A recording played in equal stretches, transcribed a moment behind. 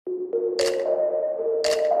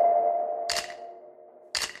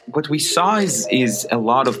what we saw is a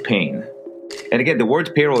lot of pain. And again, the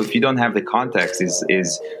word payroll, if you don't have the context,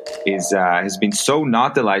 has been so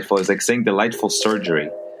not delightful. It's like saying delightful surgery.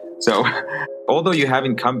 So although you have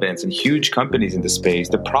incumbents and huge companies in the space,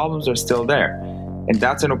 the problems are still there. And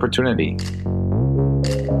that's an opportunity.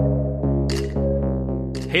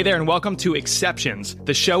 Hey there, and welcome to Exceptions,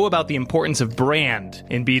 the show about the importance of brand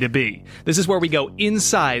in B2B. This is where we go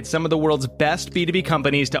inside some of the world's best B2B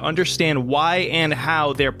companies to understand why and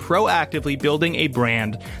how they're proactively building a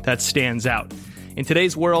brand that stands out. In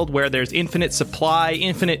today's world where there's infinite supply,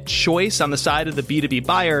 infinite choice on the side of the B2B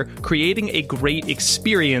buyer, creating a great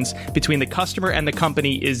experience between the customer and the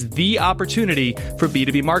company is the opportunity for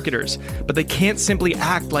B2B marketers. But they can't simply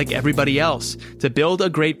act like everybody else. To build a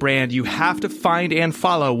great brand, you have to find and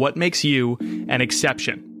follow what makes you an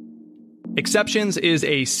exception. Exceptions is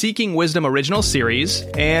a Seeking Wisdom original series,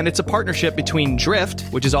 and it's a partnership between Drift,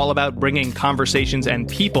 which is all about bringing conversations and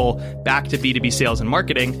people back to B2B sales and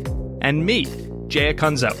marketing, and me, Jay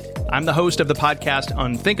Acunzo. I'm the host of the podcast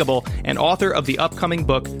Unthinkable and author of the upcoming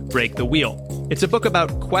book, Break the Wheel. It's a book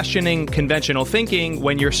about questioning conventional thinking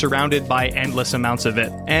when you're surrounded by endless amounts of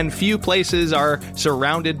it. And few places are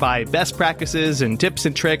surrounded by best practices and tips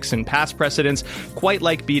and tricks and past precedents quite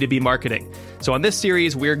like B2B marketing. So on this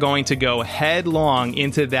series, we're going to go headlong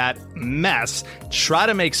into that mess, try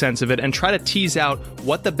to make sense of it, and try to tease out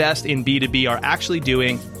what the best in B2B are actually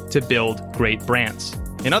doing to build great brands.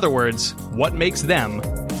 In other words, what makes them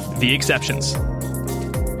the exceptions?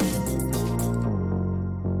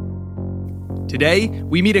 Today,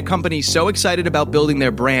 we meet a company so excited about building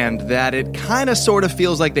their brand that it kind of sort of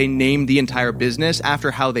feels like they named the entire business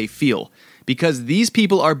after how they feel, because these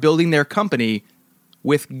people are building their company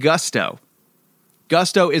with Gusto.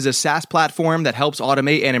 Gusto is a SaaS platform that helps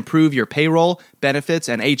automate and improve your payroll, benefits,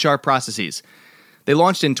 and HR processes. They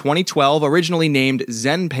launched in 2012, originally named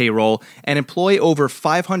Zen Payroll, and employ over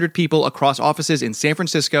 500 people across offices in San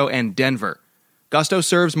Francisco and Denver. Gusto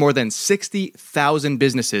serves more than 60,000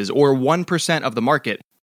 businesses, or 1% of the market,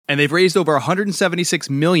 and they've raised over $176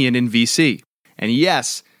 million in VC. And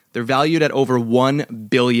yes, they're valued at over $1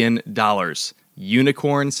 billion.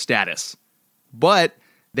 Unicorn status. But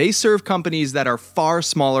they serve companies that are far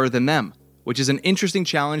smaller than them, which is an interesting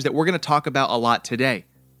challenge that we're going to talk about a lot today.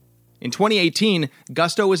 In 2018,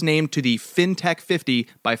 Gusto was named to the FinTech 50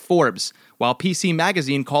 by Forbes, while PC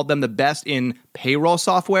Magazine called them the best in payroll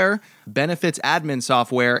software, benefits admin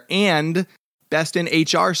software, and best in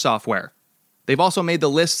HR software. They've also made the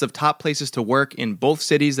lists of top places to work in both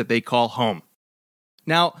cities that they call home.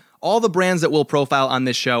 Now, all the brands that we'll profile on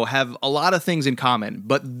this show have a lot of things in common,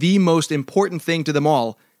 but the most important thing to them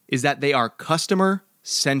all is that they are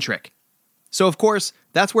customer-centric. So, of course,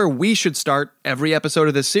 that's where we should start every episode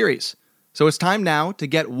of this series. So it's time now to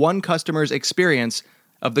get one customer's experience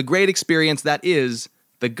of the great experience that is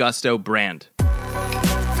the Gusto brand.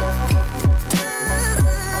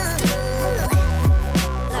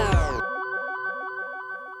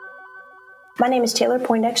 My name is Taylor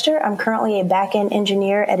Poindexter. I'm currently a back-end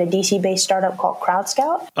engineer at a DC-based startup called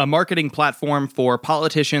CrowdScout, a marketing platform for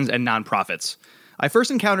politicians and nonprofits. I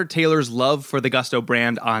first encountered Taylor's love for the Gusto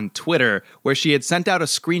brand on Twitter, where she had sent out a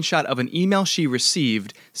screenshot of an email she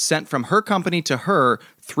received sent from her company to her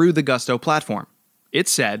through the Gusto platform. It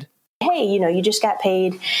said, "Hey, you just got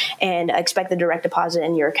paid and expect the direct deposit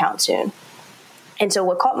in your account soon." And so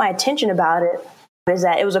what caught my attention about it is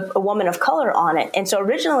that it was a woman of color on it. And so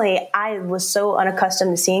originally I was so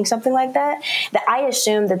unaccustomed to seeing something like that I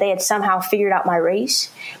assumed that they had somehow figured out my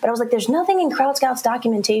race. But I was like, there's nothing in CrowdScout's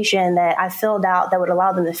documentation that I filled out that would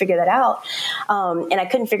allow them to figure that out. And I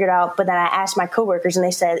couldn't figure it out. But then I asked my coworkers and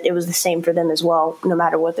they said it was the same for them as well, no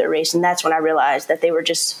matter what their race. And that's when I realized that they were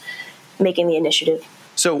just making the initiative.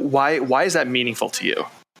 So why is that meaningful to you?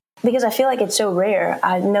 Because I feel like it's so rare.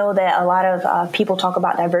 I know that a lot of people talk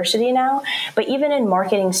about diversity now, but even in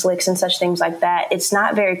marketing slicks and such things like that, it's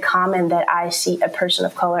not very common that I see a person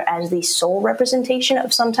of color as the sole representation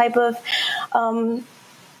of some type of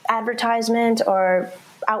advertisement or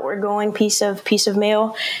outward going piece of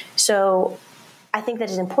mail. So I think that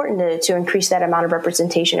it's important to increase that amount of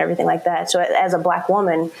representation, everything like that. So as a Black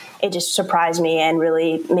woman, it just surprised me and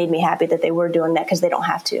really made me happy that they were doing that because they don't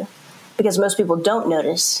have to. Because most people don't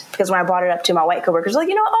notice. Because when I brought it up to my white coworkers, like,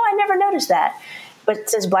 I never noticed that. But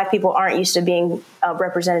since Black people aren't used to being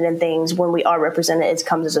represented in things, when we are represented, it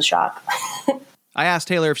comes as a shock. I asked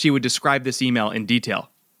Taylor if she would describe this email in detail.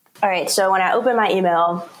 All right. So when I opened my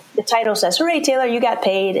email, the title says, "Hooray, Taylor, you got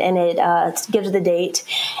paid," and it gives the date.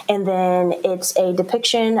 And then it's a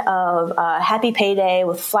depiction of happy payday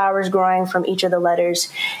with flowers growing from each of the letters.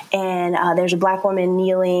 And there's a Black woman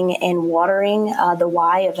kneeling and watering the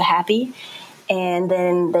Y of the happy. And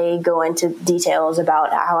then they go into details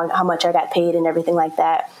about how much I got paid and everything like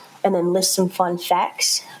that. And then list some fun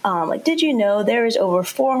facts. Like, did you know there is over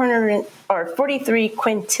 443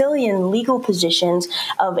 quintillion legal positions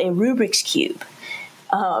of a Rubik's Cube?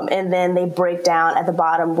 And then they break down at the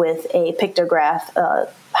bottom with a pictograph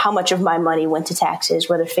how much of my money went to taxes,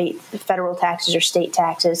 whether federal taxes or state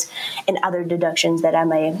taxes, and other deductions that I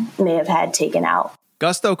may have had taken out.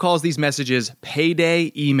 Gusto calls these messages payday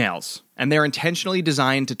emails, and they're intentionally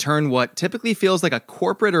designed to turn what typically feels like a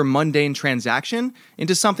corporate or mundane transaction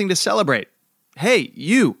into something to celebrate. Hey,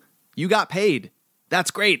 you got paid. That's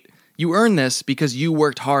great. You earned this because you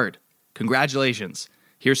worked hard. Congratulations.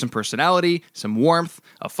 Here's some personality, some warmth,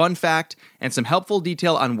 a fun fact, and some helpful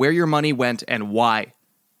detail on where your money went and why.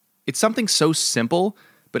 It's something so simple,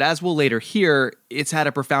 but as we'll later hear, it's had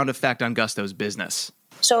a profound effect on Gusto's business.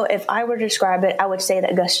 So if I were to describe it, I would say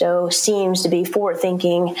that Gusto seems to be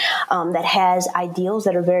forward-thinking, that has ideals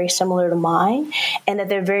that are very similar to mine, and that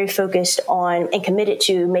they're very focused on and committed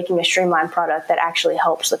to making a streamlined product that actually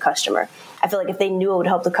helps the customer. I feel like if they knew it would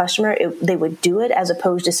help the customer, they would do it, as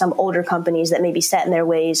opposed to some older companies that may be set in their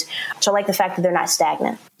ways. So I like the fact that they're not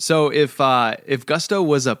stagnant. So if Gusto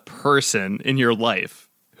was a person in your life,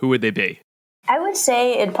 who would they be? I would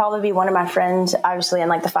say it'd probably be one of my friends, obviously in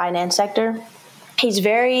like the finance sector. He's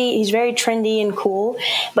very trendy and cool,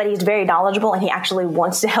 but he's very knowledgeable, and he actually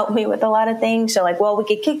wants to help me with a lot of things. So we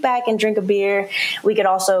could kick back and drink a beer. We could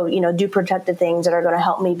also, do productive things that are going to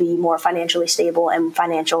help me be more financially stable and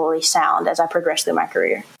financially sound as I progress through my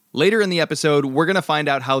career. Later in the episode, we're going to find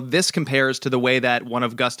out how this compares to the way that one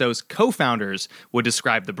of Gusto's co-founders would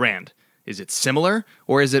describe the brand. Is it similar,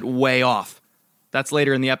 or is it way off? That's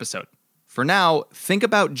later in the episode. For now, think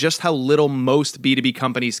about just how little most B2B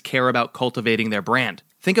companies care about cultivating their brand.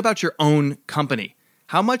 Think about your own company.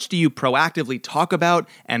 How much do you proactively talk about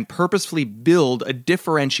and purposefully build a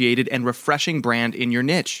differentiated and refreshing brand in your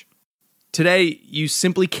niche? Today, you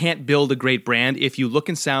simply can't build a great brand if you look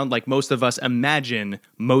and sound like most of us imagine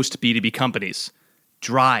most B2B companies.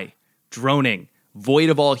 Dry, droning, void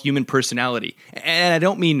of all human personality. And I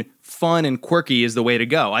don't mean fun and quirky is the way to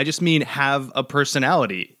go. I just mean have a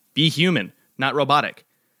personality. Be human, not robotic.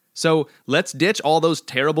 So let's ditch all those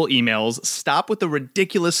terrible emails, stop with the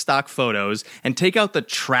ridiculous stock photos, and take out the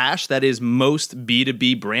trash that is most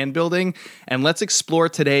B2B brand building, and let's explore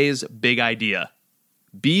today's big idea.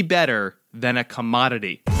 Be better than a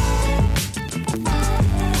commodity.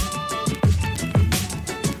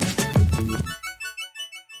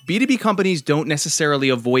 B2B companies don't necessarily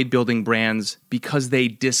avoid building brands because they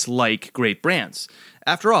dislike great brands.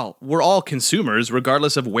 After all, we're all consumers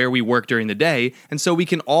regardless of where we work during the day, and so we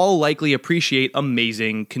can all likely appreciate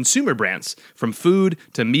amazing consumer brands, from food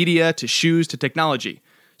to media to shoes to technology.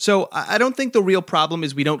 So I don't think the real problem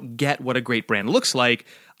is we don't get what a great brand looks like.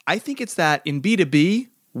 I think it's that in B2B,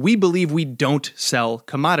 we believe we don't sell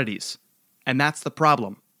commodities. And that's the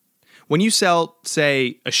problem. When you sell,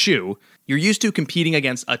 say, a shoe, you're used to competing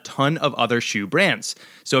against a ton of other shoe brands.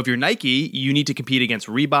 So if you're Nike, you need to compete against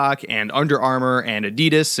Reebok and Under Armour and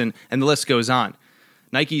Adidas, and the list goes on.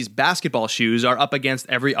 Nike's basketball shoes are up against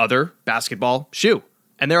every other basketball shoe.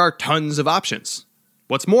 And there are tons of options.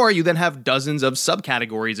 What's more, you then have dozens of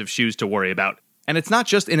subcategories of shoes to worry about. And it's not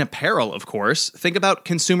just in apparel, of course. Think about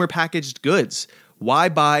consumer packaged goods. Why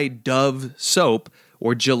buy Dove soap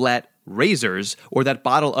or Gillette razors or that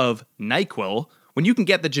bottle of NyQuil when you can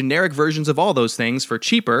get the generic versions of all those things for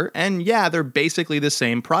cheaper, and yeah, they're basically the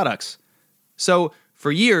same products? So,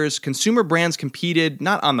 for years, consumer brands competed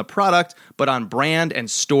not on the product, but on brand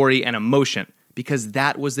and story and emotion, because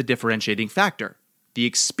that was the differentiating factor. The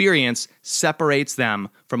experience separates them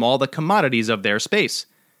from all the commodities of their space.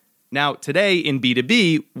 Now, today in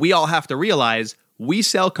B2B, we all have to realize we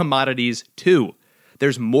sell commodities too.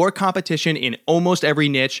 There's more competition in almost every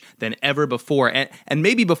niche than ever before. And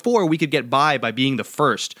maybe before we could get by being the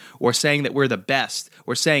first, or saying that we're the best,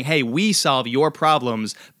 or saying, hey, we solve your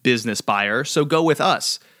problems, business buyer, so go with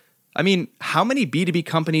us. I mean, how many B2B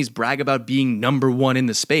companies brag about being number one in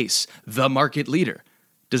the space, the market leader?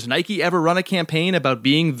 Does Nike ever run a campaign about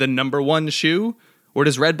being the number one shoe? Or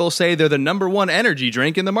does Red Bull say they're the number one energy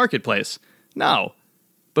drink in the marketplace? No.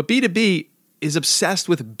 But B2B is obsessed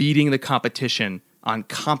with beating the competition on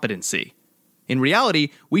competency. In reality,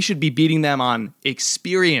 we should be beating them on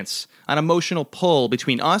experience, on emotional pull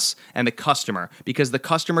between us and the customer, because the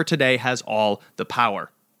customer today has all the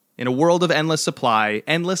power. In a world of endless supply,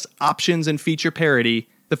 endless options, and feature parity,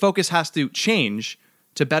 the focus has to change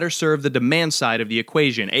to better serve the demand side of the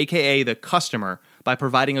equation, aka the customer, by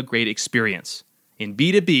providing a great experience. In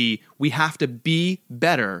B2B, we have to be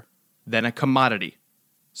better than a commodity.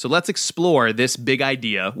 So let's explore this big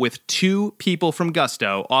idea with two people from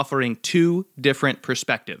Gusto offering two different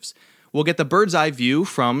perspectives. We'll get the bird's eye view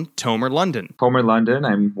from Tomer London. Tomer London,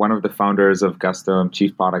 I'm one of the founders of Gusto. I'm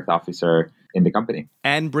Chief Product Officer in the company.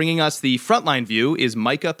 And bringing us the frontline view is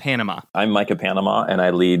Micah Panama. I'm Micah Panama, and I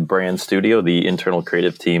lead Brand Studio, the internal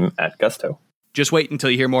creative team at Gusto. Just wait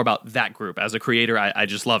until you hear more about that group. As a creator, I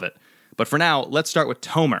just love it. But for now, let's start with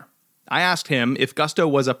Tomer. I asked him if Gusto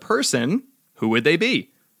was a person, who would they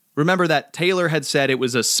be? Remember that Taylor had said it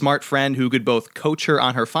was a smart friend who could both coach her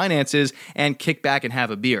on her finances and kick back and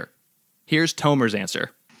have a beer. Here's Tomer's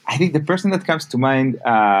answer. I think the person that comes to mind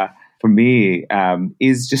for me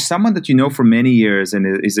is just someone that you know for many years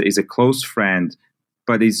and is a close friend,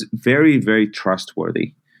 but is very, very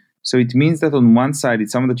trustworthy. So it means that on one side,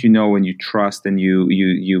 it's someone that you know and you trust, and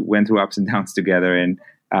you went through ups and downs together, and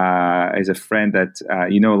as a friend that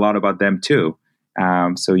you know a lot about them too.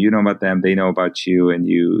 So you know about them, they know about you, and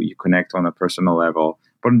you connect on a personal level.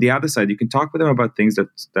 But on the other side, you can talk with them about things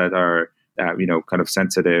that are kind of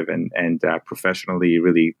sensitive and professionally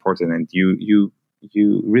really important, and you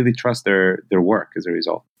really trust their work as a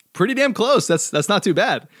result. Pretty damn close. That's not too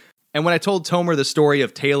bad. And when I told Tomer the story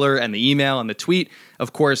of Taylor and the email and the tweet,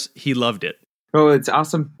 of course, he loved it. Oh, it's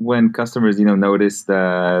awesome when customers, notice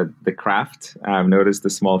the craft, notice the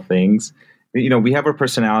small things. We have our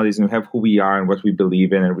personalities and we have who we are and what we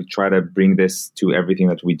believe in, and we try to bring this to everything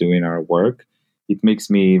that we do in our work. It makes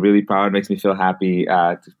me really proud. It makes me feel happy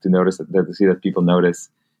to notice to see that people notice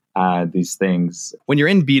these things. When you're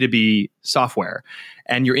in B2B software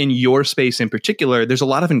and you're in your space in particular, there's a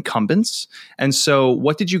lot of incumbents. And so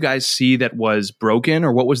what did you guys see that was broken,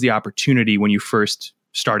 or what was the opportunity when you first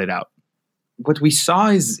started out? What we saw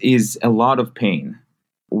is a lot of pain.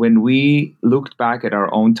 When we looked back at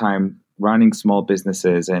our own time running small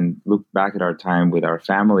businesses and looked back at our time with our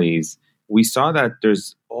families, we saw that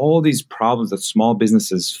there's all these problems that small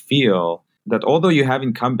businesses feel, that although you have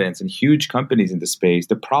incumbents and huge companies in the space,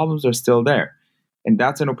 the problems are still there. And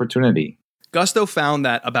that's an opportunity. Gusto found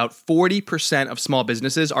that about 40% of small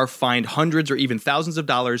businesses are fined hundreds or even thousands of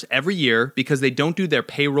dollars every year because they don't do their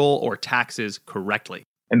payroll or taxes correctly.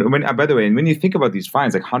 And by the way, when you think about these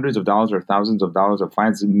fines, like hundreds of dollars or thousands of dollars of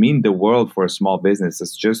fines, mean the world for a small business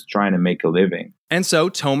that's just trying to make a living. And so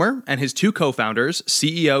Tomer and his two co-founders,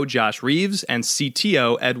 CEO Josh Reeves and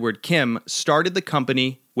CTO Edward Kim, started the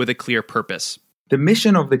company with a clear purpose. The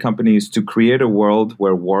mission of the company is to create a world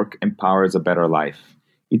where work empowers a better life.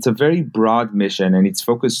 It's a very broad mission, and it's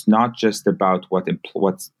focused not just about what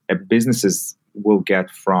businesses will get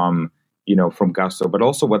from Gusto, but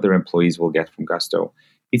also what their employees will get from Gusto.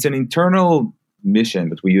 It's an internal mission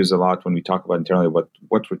that we use a lot when we talk about internally what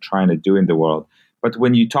we're trying to do in the world. But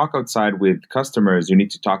when you talk outside with customers, you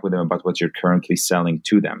need to talk with them about what you're currently selling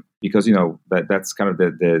to them, because that's kind of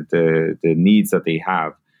the needs that they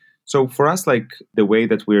have. So for us, like the way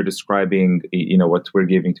that we're describing, what we're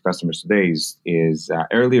giving to customers today is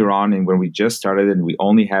earlier on, and when we just started and we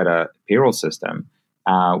only had a payroll system,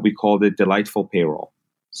 we called it delightful payroll.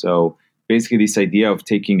 So basically, this idea of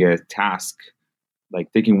taking a task,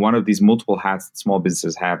 like taking one of these multiple hats that small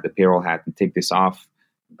businesses have, the payroll hat, and take this off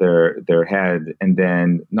their head, and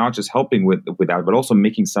then not just helping with that, but also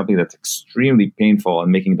making something that's extremely painful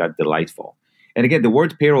and making that delightful. And again, the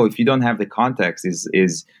word payroll, if you don't have the context,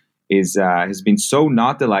 has been so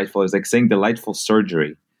not delightful. It's like saying delightful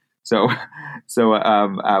surgery. So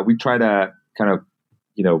we try to kind of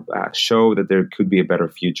show that there could be a better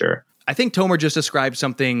future. I think Tomer just described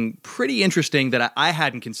something pretty interesting that I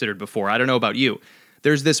hadn't considered before. I don't know about you.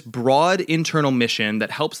 There's this broad internal mission that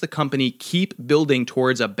helps the company keep building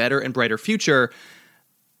towards a better and brighter future.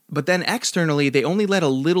 But then externally, they only let a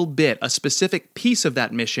little bit, a specific piece of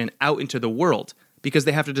that mission out into the world because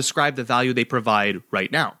they have to describe the value they provide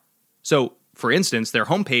right now. So, for instance, their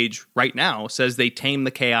homepage right now says they tame the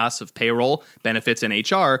chaos of payroll, benefits, and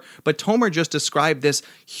HR, but Tomer just described this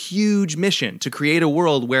huge mission to create a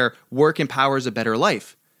world where work empowers a better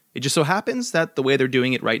life. It just so happens that the way they're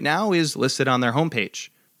doing it right now is listed on their homepage.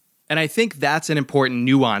 And I think that's an important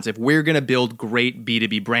nuance if we're going to build great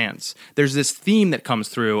B2B brands. There's this theme that comes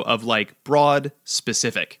through of like broad,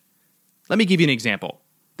 specific. Let me give you an example.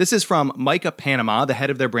 This is from Micah Panama, the head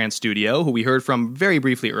of their brand studio, who we heard from very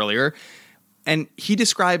briefly earlier. And he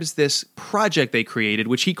describes this project they created,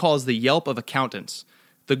 which he calls the Yelp of accountants.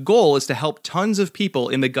 The goal is to help tons of people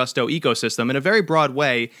in the Gusto ecosystem in a very broad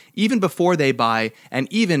way, even before they buy and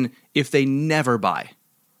even if they never buy.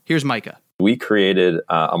 Here's Micah. We created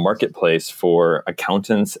a marketplace for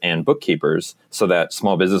accountants and bookkeepers so that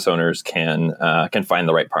small business owners can find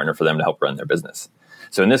the right partner for them to help run their business.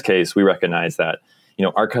 So in this case, we recognize that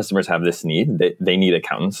our customers have this need. They need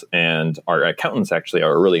accountants, and our accountants actually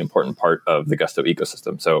are a really important part of the Gusto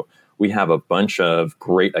ecosystem. So we have a bunch of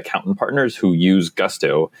great accountant partners who use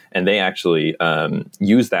Gusto, and they actually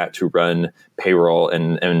use that to run payroll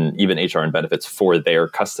and even HR and benefits for their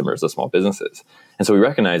customers, the small businesses. And so we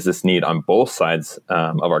recognize this need on both sides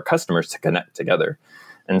of our customers to connect together.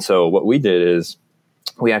 And so what we did is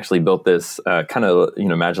we actually built this kind of,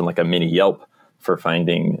 imagine like a mini Yelp for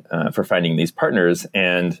finding these partners.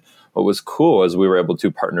 And what was cool is we were able to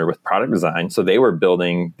partner with product design. So they were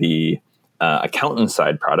building the accountant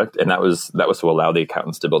side product, and that was to allow the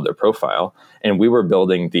accountants to build their profile. And we were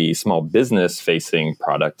building the small business facing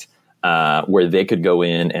product where they could go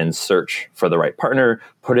in and search for the right partner,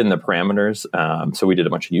 put in the parameters. So we did a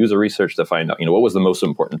bunch of user research to find out, what was the most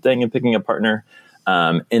important thing in picking a partner.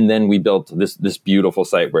 And then we built this beautiful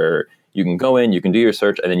site where you can go in, you can do your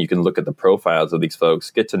search, and then you can look at the profiles of these folks,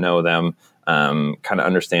 get to know them, kind of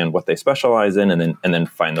understand what they specialize in, and then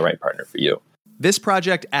find the right partner for you. This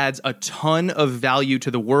project adds a ton of value to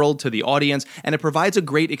the world, to the audience, and it provides a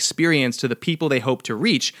great experience to the people they hope to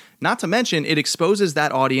reach. Not to mention, it exposes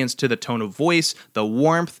that audience to the tone of voice, the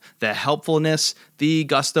warmth, the helpfulness, the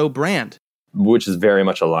Gusto brand. Which is very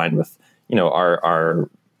much aligned with, our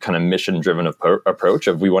kind of mission-driven approach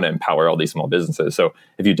of we want to empower all these small businesses. So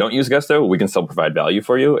if you don't use Gusto, we can still provide value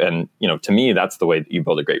for you. And, to me, that's the way that you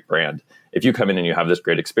build a great brand. If you come in and you have this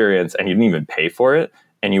great experience and you didn't even pay for it,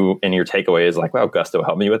 and your takeaway is like, wow, Gusto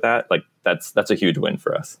helped me with that. Like that's a huge win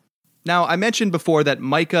for us. Now, I mentioned before that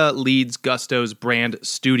Micah leads Gusto's brand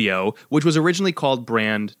studio, which was originally called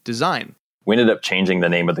Brand Design. We ended up changing the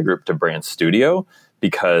name of the group to Brand Studio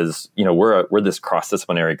because, we're this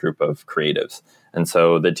cross-disciplinary group of creatives. And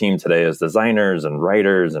so the team today is designers and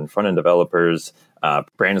writers and front-end developers.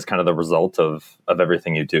 Brand is kind of the result of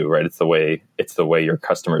everything you do, right? It's the way your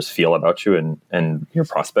customers feel about you and your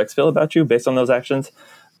prospects feel about you based on those actions.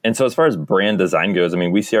 And so as far as brand design goes,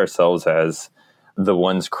 we see ourselves as the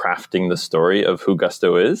ones crafting the story of who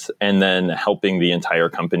Gusto is and then helping the entire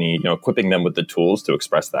company, equipping them with the tools to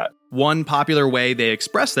express that. One popular way they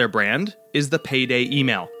express their brand is the payday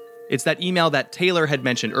email. It's that email that Taylor had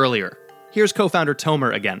mentioned earlier. Here's co-founder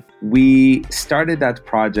Tomer again. We started that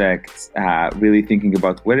project really thinking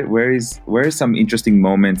about where is some interesting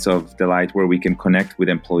moments of delight where we can connect with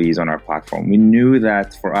employees on our platform. We knew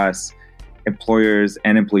that for us, employers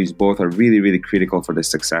and employees both are really, really critical for the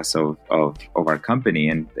success of our company.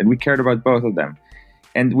 And we cared about both of them.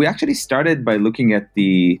 And we actually started by looking at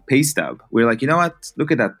the pay stub. We're like, you know what?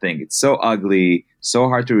 Look at that thing. It's so ugly, so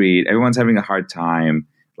hard to read. Everyone's having a hard time.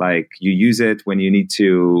 Like you use it when you need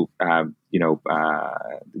to,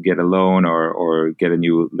 get a loan or get a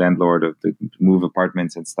new landlord or to move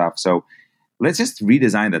apartments and stuff. So let's just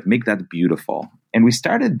redesign that, make that beautiful. And we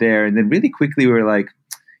started there, and then really quickly we were like,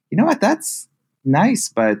 you know what? That's nice,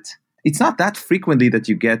 but it's not that frequently that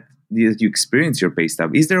you experience your pay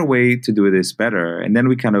stub. Is there a way to do this better? And then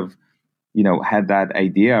we kind of, had that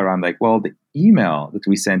idea around like, well, the email that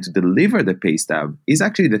we send to deliver the pay stub is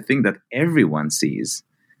actually the thing that everyone sees.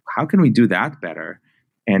 How can we do that better?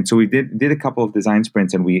 And so we did a couple of design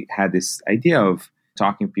sprints, and we had this idea of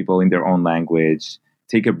talking to people in their own language,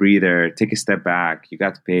 take a breather, take a step back. You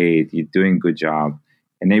got paid. You're doing a good job.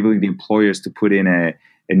 Enabling the employers to put in a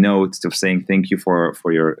note of saying thank you for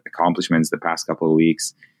your accomplishments the past couple of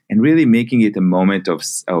weeks, and really making it a moment of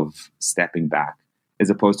stepping back, as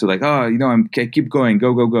opposed to like, keep going,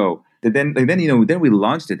 go. Then we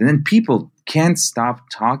launched it, and then people can't stop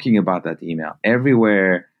talking about that email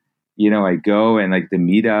everywhere. I go and like the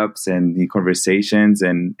meetups and the conversations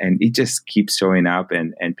and it just keeps showing up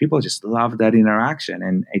and people just love that interaction.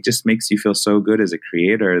 And it just makes you feel so good as a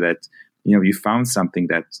creator that, you found something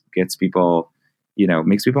that gets people,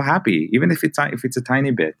 makes people happy, even if it's a tiny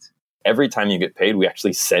bit. Every time you get paid, we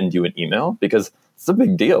actually send you an email because it's a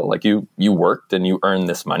big deal. Like you worked and you earned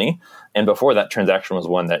this money. And before that transaction was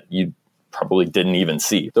one that you probably didn't even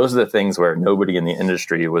see. Those are the things where nobody in the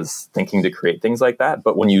industry was thinking to create things like that.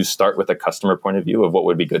 But when you start with a customer point of view of what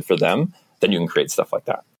would be good for them, then you can create stuff like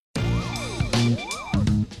that.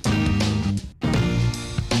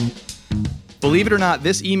 Believe it or not,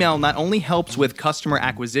 this email not only helps with customer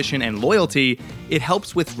acquisition and loyalty, it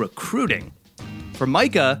helps with recruiting. For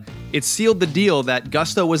Micah, it sealed the deal that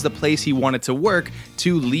Gusto was the place he wanted to work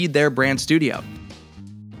to lead their brand studio.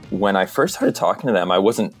 when I first started talking to them, I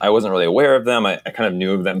wasn't really aware of them. I kind of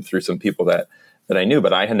knew of them through some people that I knew,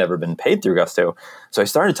 but I had never been paid through Gusto. So I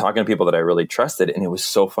started talking to people that I really trusted. And it was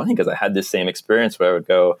so funny because I had this same experience where I would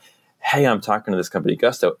go, hey, I'm talking to this company,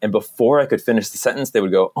 Gusto. And before I could finish the sentence, they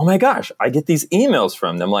would go, oh my gosh, I get these emails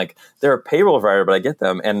from them. Like, they're a payroll provider, but I get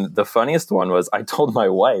them. And the funniest one was I told my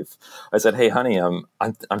wife, I said, hey, honey, I'm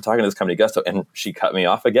talking to this company, Gusto. And she cut me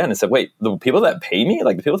off again and said, wait, the people that pay me,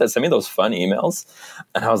 like the people that send me those fun emails?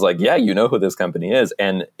 And I was like, yeah, you know who this company is.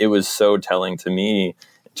 And it was so telling to me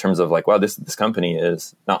in terms of like, wow, this company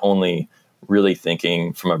is not only really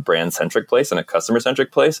thinking from a brand-centric place and a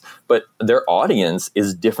customer-centric place, but their audience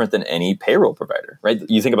is different than any payroll provider, right?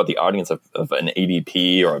 You think about the audience of an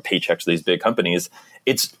ADP or a Paychex, these big companies,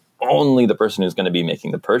 it's only the person who's going to be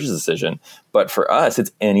making the purchase decision. But for us,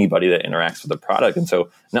 it's anybody that interacts with the product. And so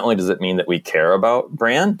not only does it mean that we care about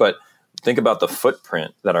brand, but think about the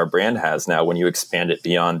footprint that our brand has now when you expand it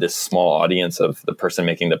beyond this small audience of the person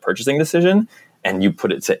making the purchasing decision and you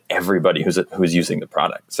put it to everybody who's using the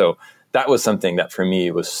product. So that was something that for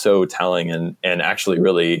me was so telling and actually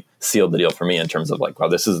really sealed the deal for me in terms of like, wow,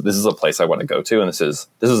 this is a place I want to go to. And this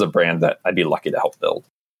is a brand that I'd be lucky to help build.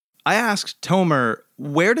 I asked Tomer,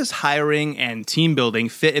 where does hiring and team building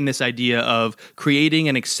fit in this idea of creating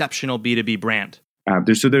an exceptional B2B brand?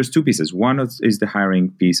 There's two pieces. One is the hiring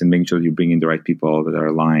piece and making sure you bring in the right people that are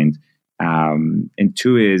aligned. And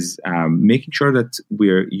two is making sure that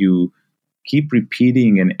you keep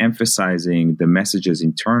repeating and emphasizing the messages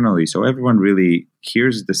internally so everyone really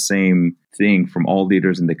hears the same thing from all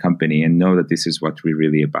leaders in the company and know that this is what we're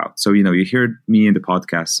really about. So, you hear me in the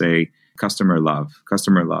podcast say, customer love,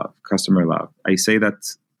 customer love, customer love. I say that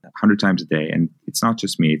 100 times a day. And it's not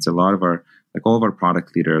just me. It's a lot of all of our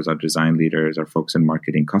product leaders, our design leaders, our folks in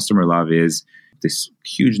marketing. Customer love is this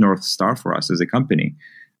huge North Star for us as a company.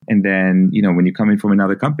 And then, when you come in from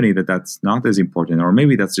another company that's not as important, or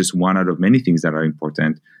maybe that's just one out of many things that are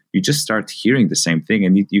important, you just start hearing the same thing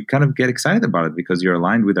and you kind of get excited about it because you're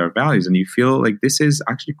aligned with our values and you feel like this is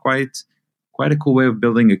actually quite a cool way of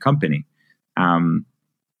building a company.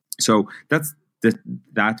 So that's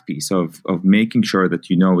that piece of making sure that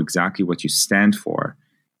you know exactly what you stand for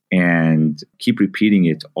and keep repeating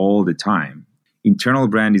it all the time. Internal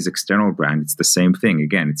brand is external brand. It's the same thing.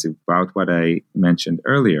 Again, it's about what I mentioned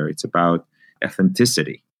earlier. It's about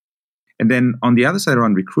authenticity. And then on the other side,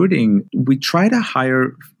 around recruiting, we try to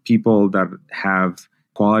hire people that have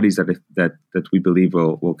qualities that we believe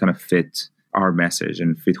will kind of fit our message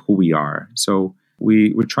and fit who we are. So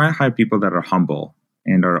we try to hire people that are humble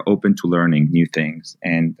and are open to learning new things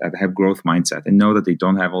and have growth mindset and know that they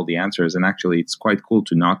don't have all the answers. And actually, it's quite cool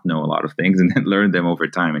to not know a lot of things and then learn them over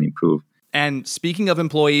time and improve. And speaking of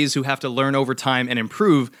employees who have to learn over time and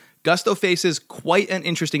improve, Gusto faces quite an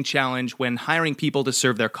interesting challenge when hiring people to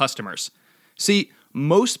serve their customers. See,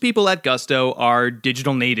 most people at Gusto are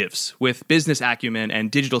digital natives with business acumen and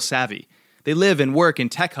digital savvy. They live and work in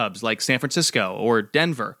tech hubs like San Francisco or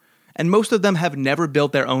Denver, and most of them have never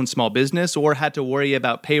built their own small business or had to worry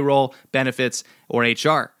about payroll, benefits, or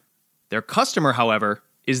HR. Their customer, however,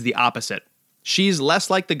 is the opposite. She's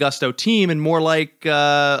less like the Gusto team and more like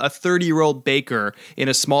a 30-year-old baker in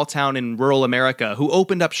a small town in rural America who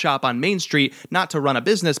opened up shop on Main Street not to run a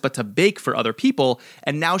business but to bake for other people,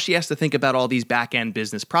 and now she has to think about all these back-end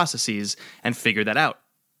business processes and figure that out.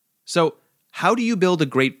 So, how do you build a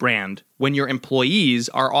great brand when your employees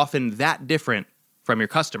are often that different from your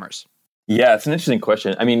customers? Yeah, it's an interesting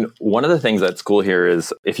question. I mean, one of the things that's cool here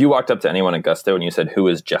is if you walked up to anyone at Gusto and you said, who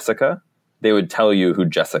is Jessica? They would tell you who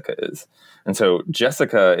Jessica is. And so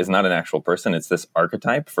Jessica is not an actual person. It's this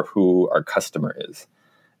archetype for who our customer is.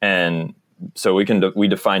 And so we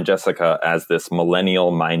define Jessica as this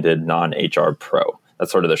millennial-minded non-HR pro.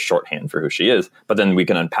 That's sort of the shorthand for who she is. But then we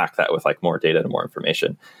can unpack that with like more data and more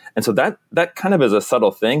information. And so that kind of is a subtle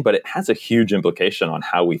thing, but it has a huge implication on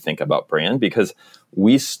how we think about brand because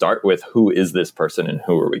we start with who is this person and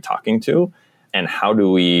who are we talking to and how do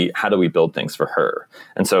we build things for her.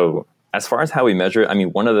 And so as far as how we measure it, I mean,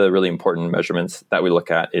 one of the really important measurements that we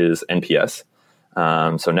look at is NPS.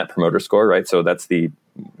 So Net Promoter Score, right? So that's the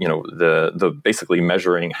basically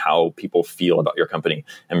measuring how people feel about your company.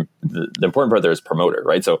 And the important part there is promoter,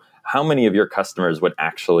 right? So how many of your customers would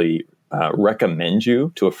actually recommend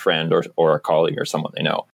you to a friend or a colleague or someone they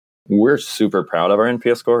know? We're super proud of our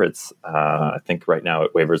NPS score. It's, I think right now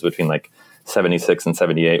it wavers between like 76 and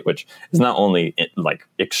 78, which is not only like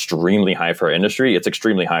extremely high for our industry, it's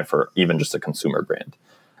extremely high for even just a consumer brand.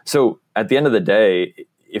 So at the end of the day,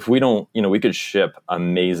 if we don't, we could ship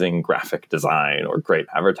amazing graphic design or great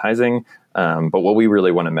advertising, but what we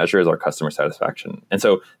really want to measure is our customer satisfaction. And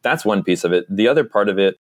so that's one piece of it. The other part of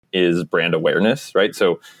it is brand awareness, right?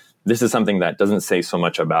 So this is something that doesn't say so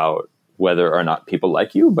much about whether or not people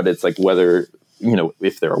like you, but it's like whether,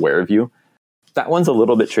 if they're aware of you. That one's a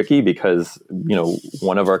little bit tricky because,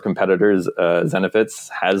 one of our competitors, Zenefits,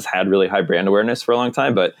 has had really high brand awareness for a long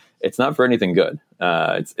time, but it's not for anything good.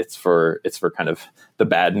 It's for kind of the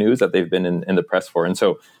bad news that they've been in the press for. And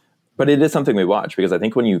so, but it is something we watch because I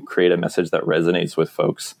think when you create a message that resonates with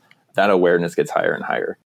folks, that awareness gets higher and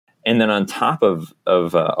higher. And then on top of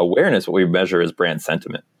awareness, what we measure is brand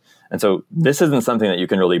sentiment. And so this isn't something that you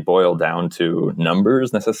can really boil down to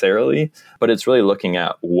numbers necessarily, but it's really looking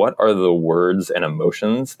at what are the words and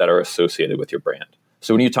emotions that are associated with your brand.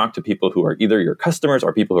 So when you talk to people who are either your customers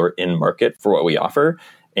or people who are in market for what we offer,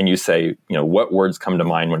 and you say, what words come to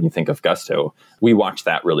mind when you think of Gusto, we watch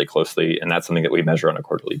that really closely. And that's something that we measure on a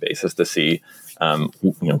quarterly basis to see, how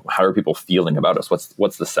are people feeling about us?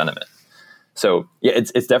 What's the sentiment? So yeah,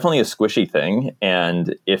 it's definitely a squishy thing,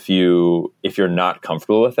 and if you're not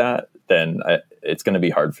comfortable with that, then it's going to be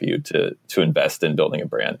hard for you to invest in building a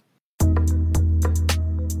brand.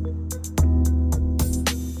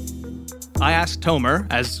 I asked Tomer,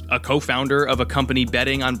 as a co-founder of a company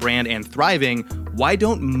betting on brand and thriving, why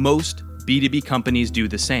don't most B2B companies do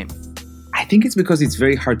the same? I think it's because it's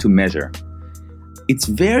very hard to measure. It's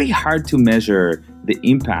very hard to measure the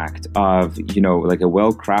impact of, like a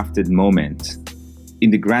well-crafted moment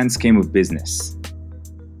in the grand scheme of business.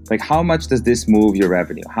 Like, how much does this move your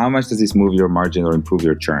revenue? How much does this move your margin or improve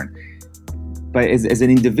your churn? But as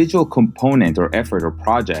an individual component or effort or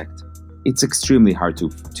project, it's extremely hard to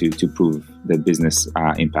prove the business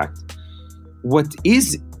impact. What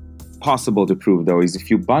is possible to prove, though, is if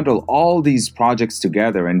you bundle all these projects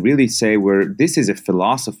together and really say this is a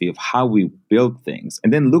philosophy of how we build things,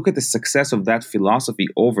 and then look at the success of that philosophy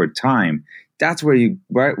over time. That's where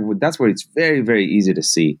it's very, very easy to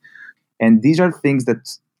see. And these are things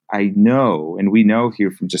that I know, and we know here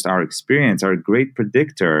from just our experience, are a great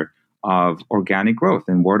predictor of organic growth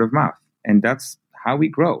and word of mouth. And that's how we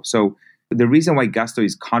grow. So the reason why Gusto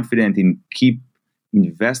is confident in keep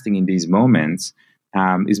investing in these moments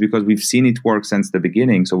is because we've seen it work since the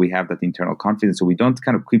beginning. So we have that internal confidence. So we don't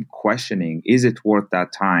kind of keep questioning, is it worth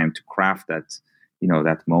that time to craft that,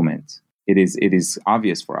 that moment? It is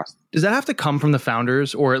obvious for us. Does that have to come from the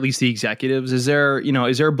founders or at least the executives? Is there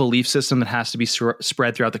a belief system that has to be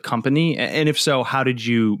spread throughout the company? And if so, how did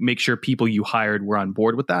you make sure people you hired were on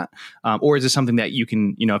board with that? Or is this something that you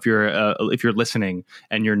can, if you're listening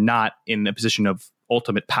and you're not in a position of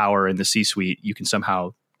ultimate power in the C-suite, you can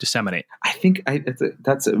somehow disseminate? I think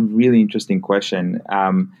that's a really interesting question.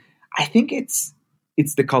 I think it's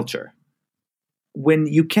the culture. When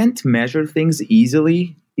you can't measure things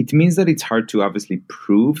easily, it means that it's hard to obviously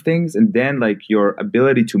prove things, and then like your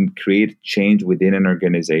ability to create change within an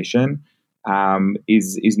organization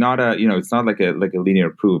is not it's not like a linear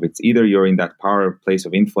proof. It's either you're in that power place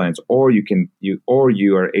of influence, or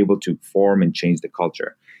you are able to form and change the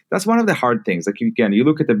culture. That's one of the hard things. Like, again, you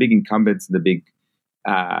look at the big incumbents, the big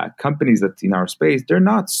companies that in our space, they're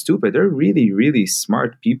not stupid. They're really, really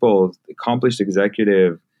smart people, accomplished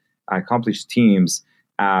executive, accomplished teams.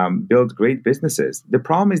 Build great businesses. The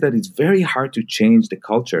problem is that it's very hard to change the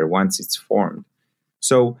culture once it's formed.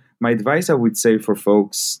 So my advice, I would say, for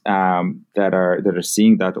folks that are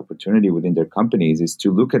seeing that opportunity within their companies is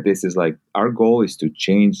to look at this as like, our goal is to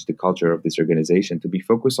change the culture of this organization, to be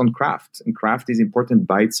focused on craft. And craft is important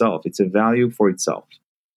by itself. It's a value for itself.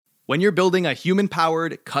 When you're building a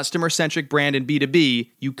human-powered, customer-centric brand in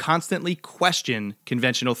B2B, you constantly question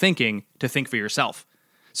conventional thinking to think for yourself.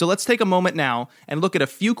 So let's take a moment now and look at a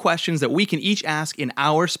few questions that we can each ask in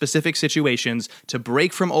our specific situations to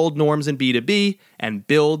break from old norms in B2B and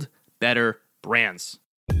build better brands.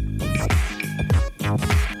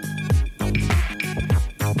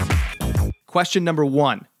 Question number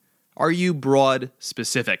 1. Are you broad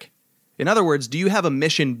specific? In other words, do you have a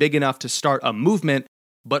mission big enough to start a movement,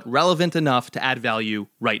 but relevant enough to add value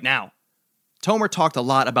right now? Tomer talked a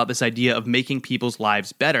lot about this idea of making people's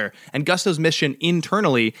lives better, and Gusto's mission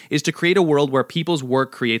internally is to create a world where people's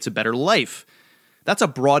work creates a better life. That's a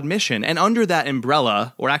broad mission, and under that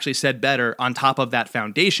umbrella, or actually said better, on top of that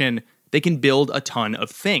foundation, they can build a ton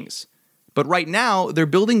of things. But right now, they're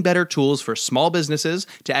building better tools for small businesses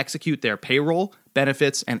to execute their payroll,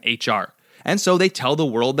 benefits, and HR. And so they tell the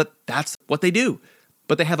world that that's what they do.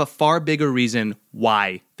 But they have a far bigger reason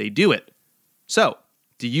why they do it. So,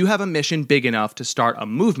 do you have a mission big enough to start a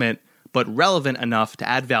movement, but relevant enough to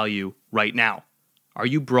add value right now? Are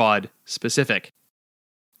you broad specific?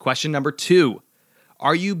 Question number 2.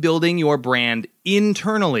 Are you building your brand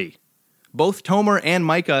internally? Both Tomer and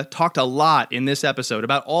Micah talked a lot in this episode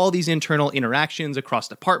about all these internal interactions across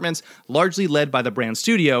departments, largely led by the brand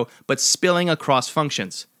studio, but spilling across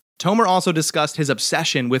functions. Tomer also discussed his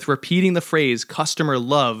obsession with repeating the phrase customer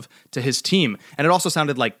love to his team, and it also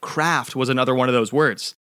sounded like craft was another one of those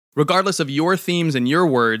words. Regardless of your themes and your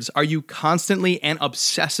words, are you constantly and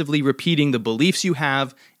obsessively repeating the beliefs you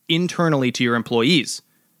have internally to your employees?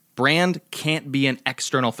 Brand can't be an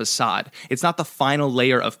external facade. It's not the final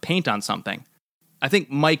layer of paint on something. I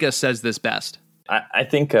think Micah says this best. I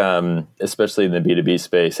think, especially in the B2B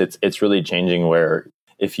space, it's really changing where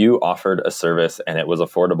if you offered a service and it was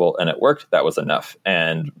affordable and it worked, that was enough.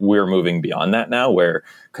 And we're moving beyond that now, where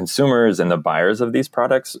consumers and the buyers of these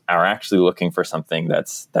products are actually looking for something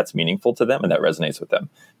that's meaningful to them and that resonates with them.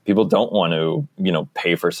 People don't want to,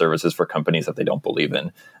 pay for services for companies that they don't believe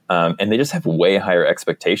in. And they just have way higher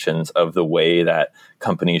expectations of the way that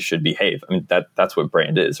companies should behave. I mean, that's what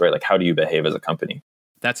brand is, right? Like, how do you behave as a company?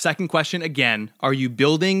 That second question again, are you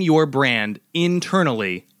building your brand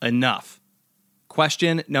internally enough?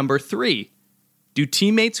 Question number 3, do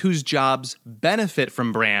teammates whose jobs benefit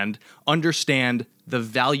from brand understand the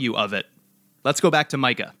value of it? Let's go back to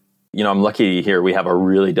Micah. I'm lucky here. We have a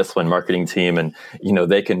really disciplined marketing team, and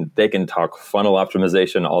they can talk funnel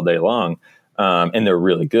optimization all day long, and they're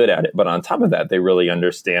really good at it. But on top of that, they really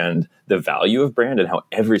understand the value of brand and how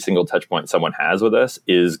every single touch point someone has with us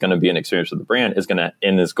is going to be an experience with the brand, is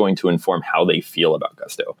going to inform how they feel about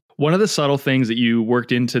Gusto. One of the subtle things that you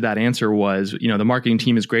worked into that answer was, the marketing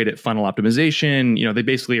team is great at funnel optimization. They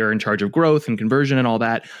basically are in charge of growth and conversion and all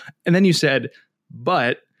that. And then you said,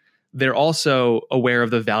 but they're also aware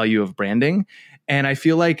of the value of branding. And I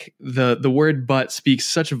feel like the word but speaks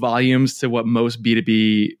such volumes to what most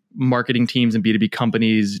B2B marketing teams and B2B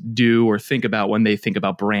companies do or think about when they think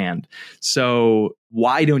about brand. So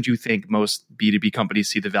why don't you think most B2B companies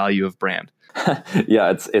see the value of brand?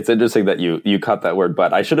 Yeah, it's interesting that you caught that word,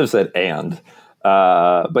 but I should have said and.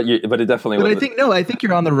 But it definitely. But I think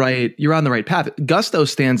you're on the right path. Gusto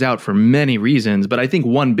stands out for many reasons, but I think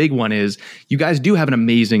one big one is you guys do have an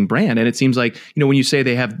amazing brand, and it seems like when you say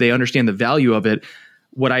they understand the value of it.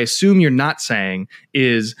 What I assume you're not saying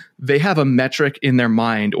is they have a metric in their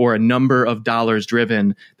mind or a number of dollars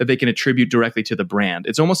driven that they can attribute directly to the brand.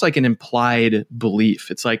 It's almost like an implied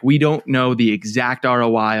belief. It's like we don't know the exact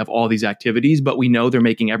ROI of all these activities, but we know they're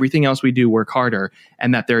making everything else we do work harder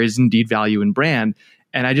and that there is indeed value in brand.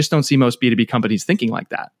 And I just don't see most B2B companies thinking like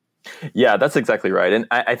that. Yeah, that's exactly right. And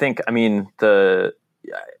I think,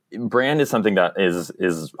 the brand is something that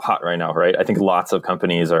is hot right now, right? I think lots of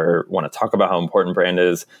companies want to talk about how important brand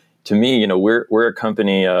is. To me, we're a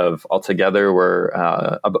company of altogether we're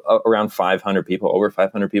around 500 people, over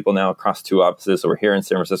 500 people now across 2 offices. So we're here in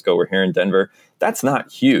San Francisco, we're here in Denver. That's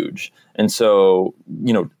not huge, and so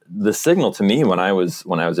the signal to me when I was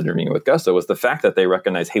interviewing with Gusto was the fact that they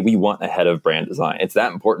recognize, hey, we want a head of brand design. It's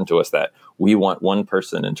that important to us that we want one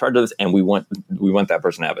person in charge of this, and we want that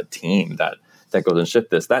person to have a team that goes and ship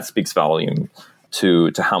this. That speaks volume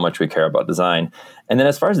to how much we care about design. And then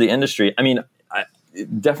as far as the industry,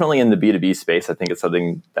 definitely in the B2B space, I think it's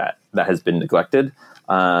something that has been neglected.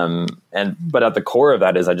 But at the core of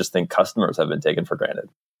that is I just think customers have been taken for granted.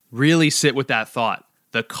 Really sit with that thought.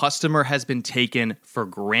 The customer has been taken for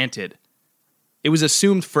granted. It was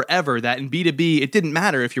assumed forever that in B2B, it didn't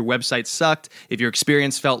matter if your website sucked, if your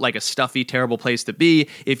experience felt like a stuffy, terrible place to be,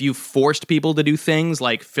 if you forced people to do things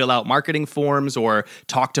like fill out marketing forms or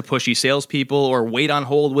talk to pushy salespeople or wait on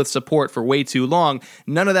hold with support for way too long.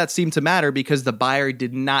 None of that seemed to matter because the buyer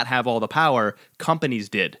did not have all the power. Companies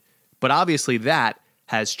did. But obviously that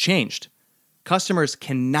has changed. Customers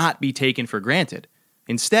cannot be taken for granted.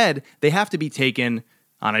 Instead, they have to be taken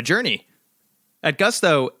on a journey. At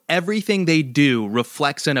Gusto, everything they do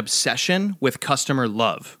reflects an obsession with customer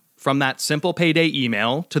love. From that simple payday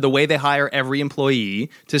email to the way they hire every employee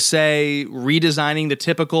to, say, redesigning the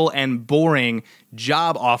typical and boring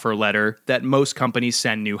job offer letter that most companies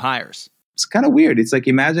send new hires. It's kind of weird. It's like,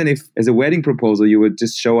 imagine if as a wedding proposal, you would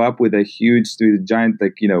just show up with a giant,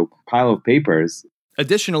 pile of papers.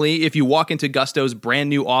 Additionally, if you walk into Gusto's brand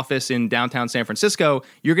new office in downtown San Francisco,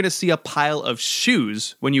 you're going to see a pile of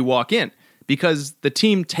shoes when you walk in, because the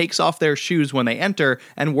team takes off their shoes when they enter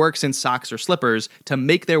and works in socks or slippers to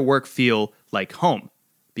make their work feel like home,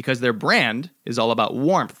 because their brand is all about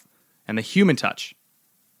warmth and the human touch.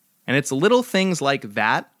 And it's little things like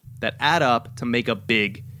that add up to make a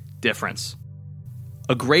big difference.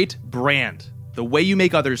 A great brand, the way you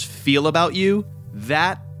make others feel about you,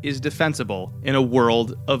 that is defensible in a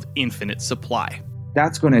world of infinite supply.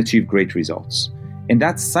 That's going to achieve great results. And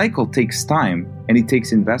that cycle takes time and it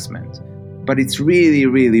takes investment. but it's really,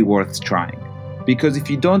 really worth trying. Because if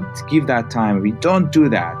you don't give that time, if you don't do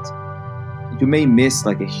that, you may miss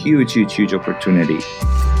like a huge, huge, huge opportunity.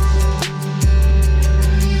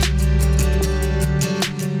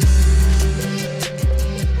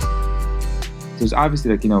 There's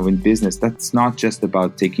obviously in business, that's not just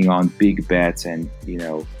about taking on big bets and,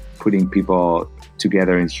 putting people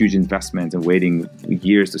together in huge investments and waiting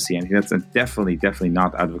years to see anything. That's definitely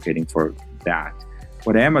not advocating for that.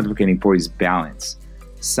 What I am advocating for is balance.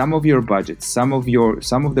 Some of your budget, some of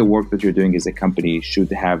the work that you're doing as a company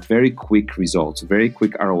should have very quick results, very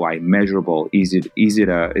quick ROI, measurable, easy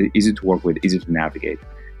to work with, easy to navigate.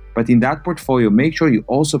 But in that portfolio, make sure you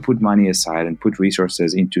also put money aside and put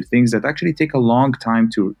resources into things that actually take a long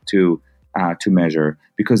time to measure,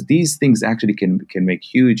 because these things actually can make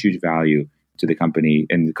huge value to the company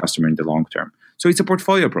and the customer in the long term. So it's a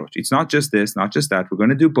portfolio approach. It's not just this, not just that. We're going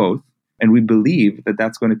to do both, and we believe that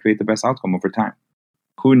that's going to create the best outcome over time.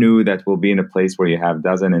 Who knew that we'll be in a place where you have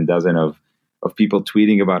dozen and dozen of people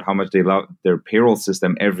tweeting about how much they love their payroll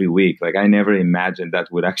system every week? Like, I never imagined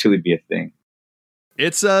that would actually be a thing.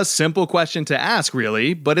 It's a simple question to ask,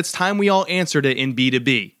 really, but it's time we all answered it in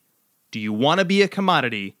B2B. Do you want to be a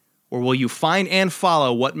commodity, or will you find and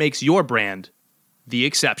follow what makes your brand the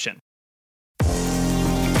exception?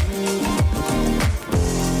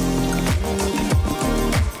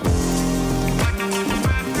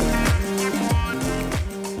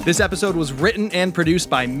 This episode was written and produced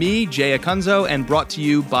by me, Jay Acunzo, and brought to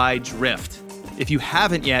you by Drift. If you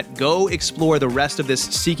haven't yet, go explore the rest of this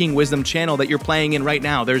Seeking Wisdom channel that you're playing in right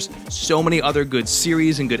now. There's so many other good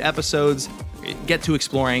series and good episodes. Get to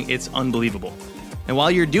exploring. It's unbelievable. And while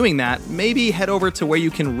you're doing that, maybe head over to where you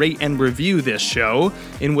can rate and review this show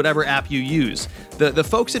in whatever app you use. The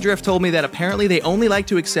folks at Drift told me that apparently they only like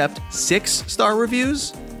to accept 6-star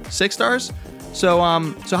reviews. 6 stars? So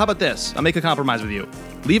how about this? I'll make a compromise with you.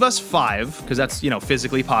 Leave us 5, because that's,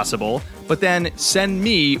 physically possible, but then send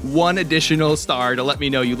me 1 additional star to let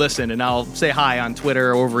me know you listen, and I'll say hi on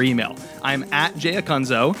Twitter or over email. I'm at Jay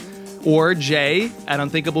Acunzo, or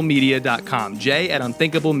jay@unthinkablemedia.com,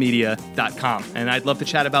 jay@unthinkablemedia.com, and I'd love to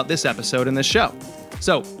chat about this episode and this show.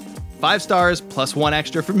 So, 5 stars plus 1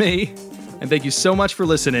 extra for me, and thank you so much for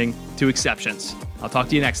listening to Exceptions. I'll talk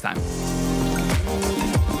to you next time.